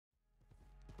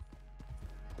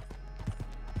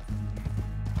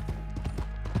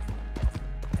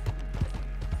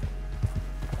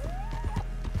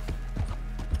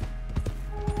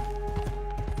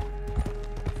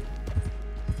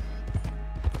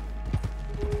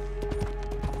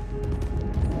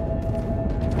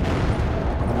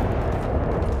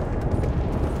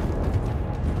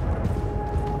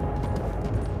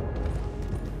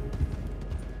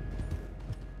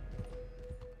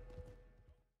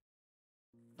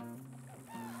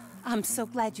I'm so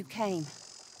glad you came.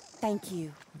 Thank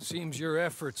you. It seems your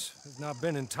efforts have not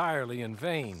been entirely in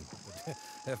vain, but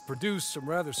have produced some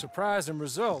rather surprising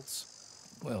results.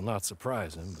 Well, not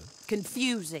surprising, but...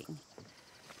 Confusing.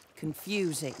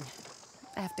 Confusing.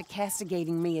 After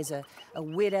castigating me as a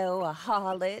widow, a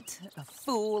harlot, a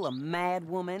fool, a mad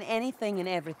woman, anything and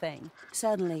everything.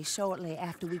 Suddenly, shortly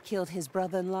after we killed his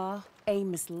brother-in-law,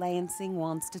 Amos Lansing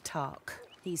wants to talk.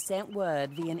 He sent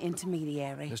word via an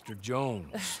intermediary. Mr.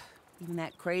 Jones. Even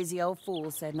that crazy old fool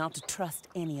said not to trust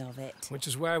any of it. Which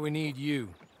is why we need you.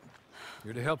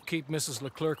 You're to help keep Mrs.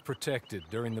 Leclerc protected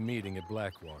during the meeting at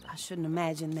Blackwater. I shouldn't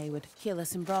imagine they would kill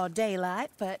us in broad daylight,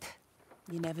 but...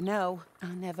 you never know. I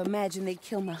never imagined they'd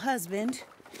kill my husband,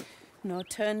 nor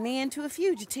turn me into a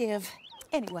fugitive.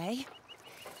 Anyway,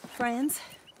 friends,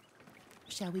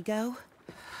 shall we go?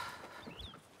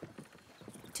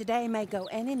 Today may go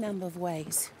any number of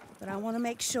ways, but I want to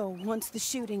make sure once the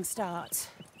shooting starts,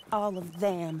 all of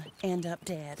them end up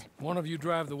dead. One of you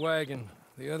drive the wagon,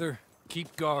 the other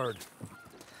keep guard.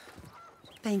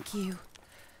 Thank you.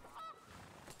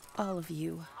 All of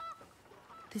you.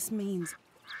 This means...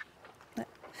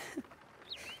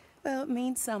 well, it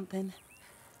means something.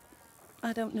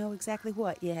 I don't know exactly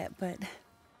what yet, but...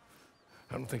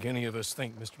 I don't think any of us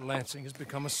think Mr. Lansing has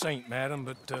become a saint, madam,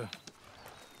 but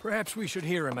perhaps we should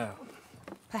hear him out.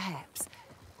 Perhaps.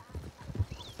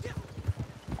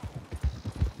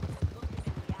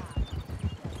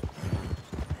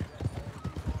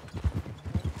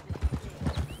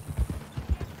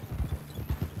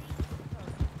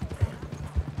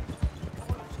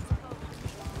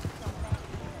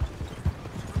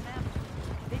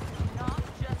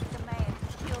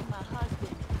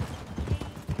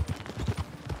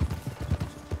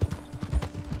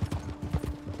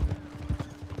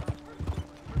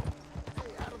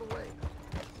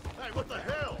 What the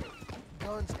hell?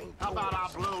 Guns ain't How about I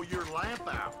blow your lamp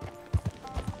out?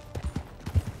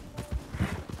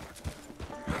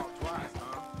 Oh, twice,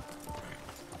 huh?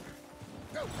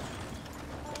 Go!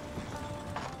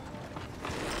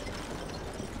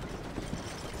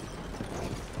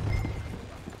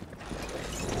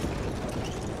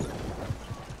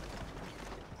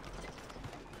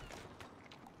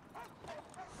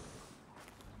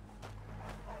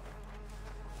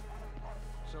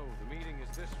 So, the meeting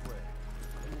is this way.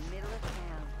 In the middle of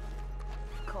town.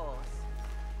 Of course.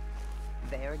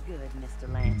 Very good,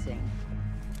 Mr. Lansing.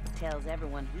 Tells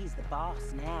everyone he's the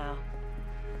boss now.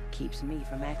 Keeps me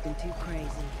from acting too crazy.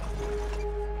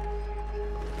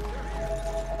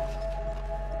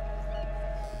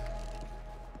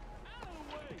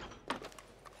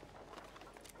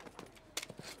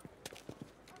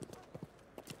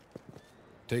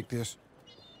 Take this.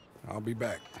 I'll be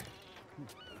back.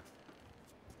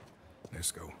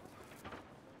 Let's go.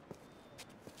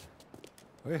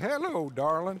 Well, hello,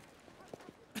 darling.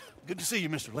 Good to see you,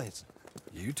 Mr. Lansing.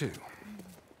 You too.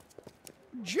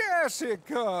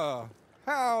 Jessica!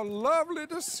 How lovely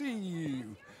to see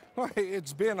you. Why,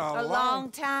 it's been A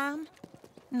long time?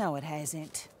 No, it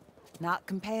hasn't. Not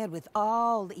compared with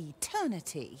all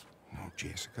eternity. No,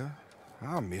 Jessica.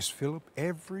 I miss Philip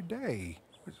every day.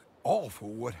 It's awful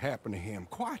what happened to him.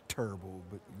 Quite terrible,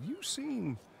 but you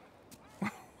seem...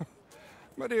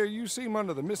 My dear, you seem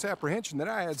under the misapprehension that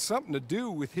I had something to do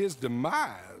with his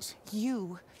demise.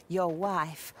 You, your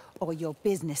wife, or your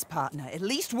business partner, at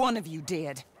least one of you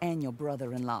did, and your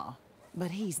brother-in-law.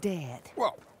 But he's dead.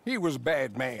 Well, he was a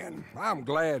bad man. I'm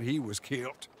glad he was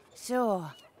killed.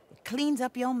 Sure. It cleans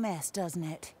up your mess, doesn't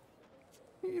it?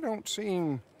 You don't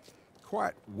seem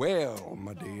quite well,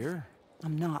 my dear.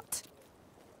 I'm not.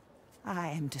 I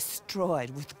am destroyed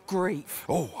with grief.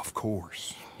 Oh, of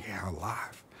course. Yeah,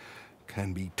 life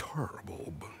can be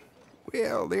terrible, but...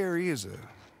 Well, there is a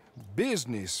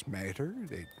business matter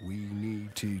that we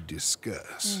need to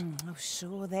discuss. Oh,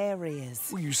 sure there is.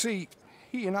 Well, you see,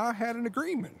 he and I had an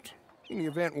agreement. In the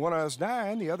event one of us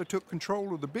died, the other took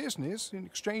control of the business in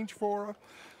exchange for a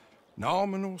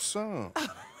nominal sum.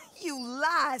 You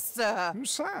lie, sir. You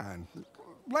signed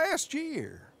last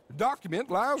year. The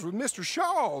document lies with Mr.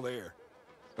 Shaw there.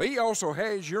 He also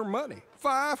has your money,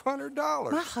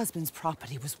 $500. My husband's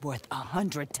property was worth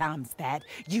 100 times that.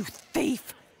 You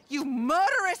thief! You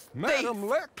murderous thief! Madam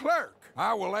Leclerc,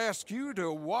 I will ask you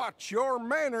to watch your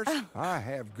manners. I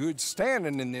have good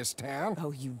standing in this town.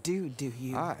 Oh, you do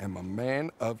you? I am a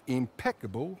man of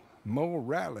impeccable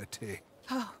morality.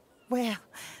 Oh, well,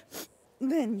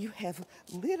 then you have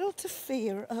little to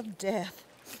fear of death.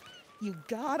 You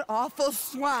god-awful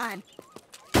swine!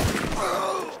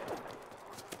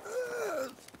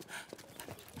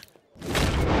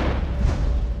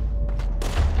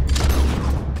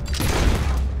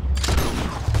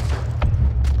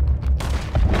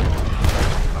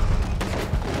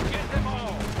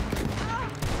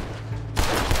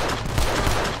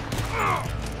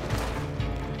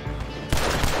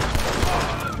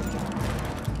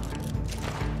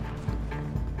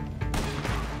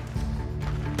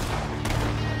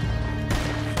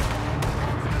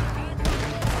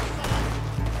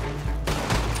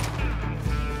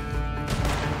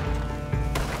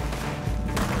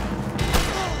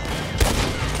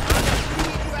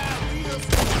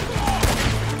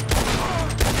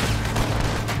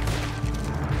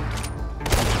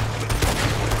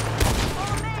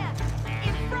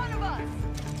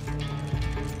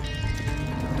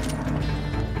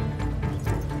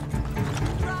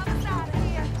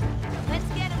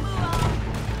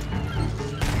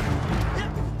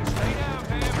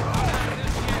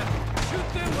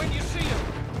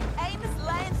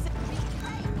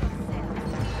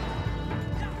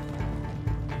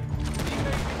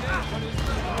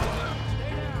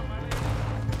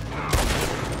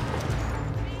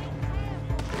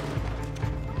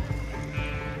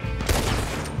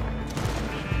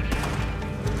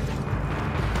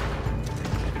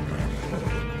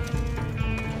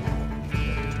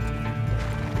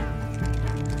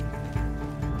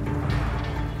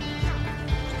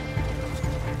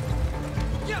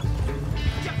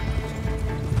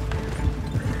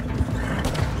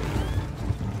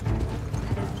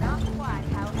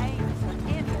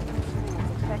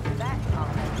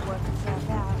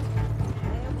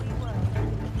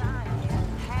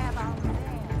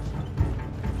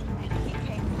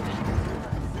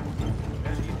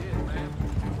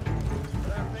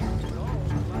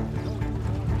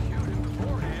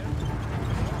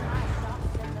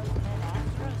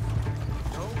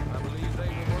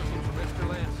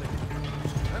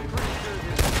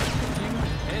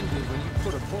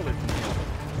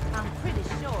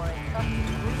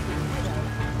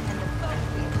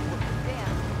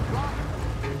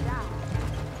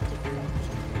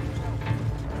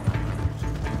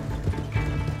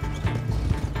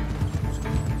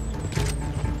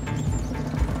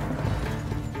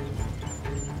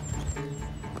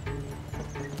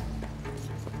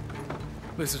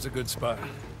 This is a good spot.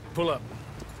 Pull up.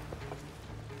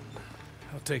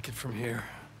 I'll take it from here.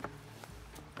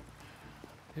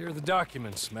 Here are the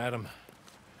documents, madam.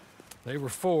 They were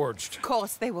forged. Of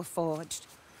course they were forged.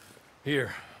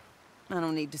 Here. I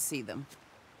don't need to see them.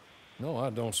 No,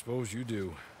 I don't suppose you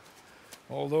do.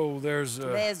 Although there's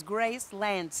Grace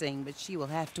Lansing, but she will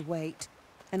have to wait.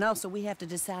 And also, we have to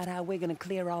decide how we're gonna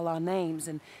clear all our names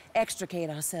and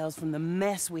extricate ourselves from the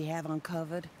mess we have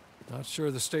uncovered. Not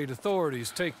sure the state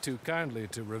authorities take too kindly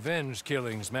to revenge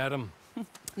killings, madam.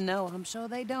 No, I'm sure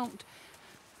they don't.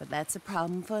 But that's a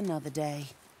problem for another day.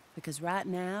 Because right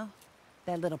now,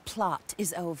 that little plot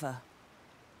is over.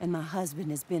 And my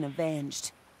husband has been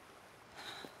avenged.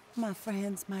 My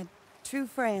friends, my true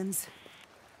friends.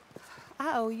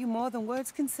 I owe you more than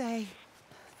words can say.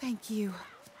 Thank you.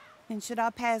 And should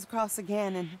our paths cross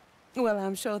again, and, well,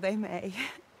 I'm sure they may.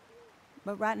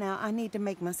 But right now, I need to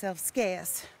make myself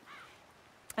scarce.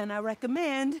 And I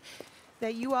recommend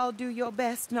that you all do your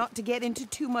best not to get into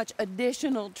too much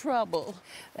additional trouble.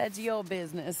 That's your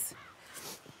business.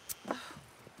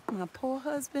 My poor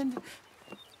husband,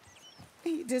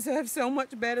 he deserves so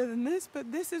much better than this, but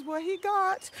this is what he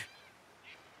got.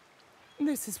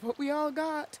 This is what we all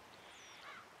got.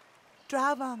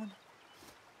 Drive on,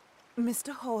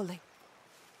 Mr. Hawley.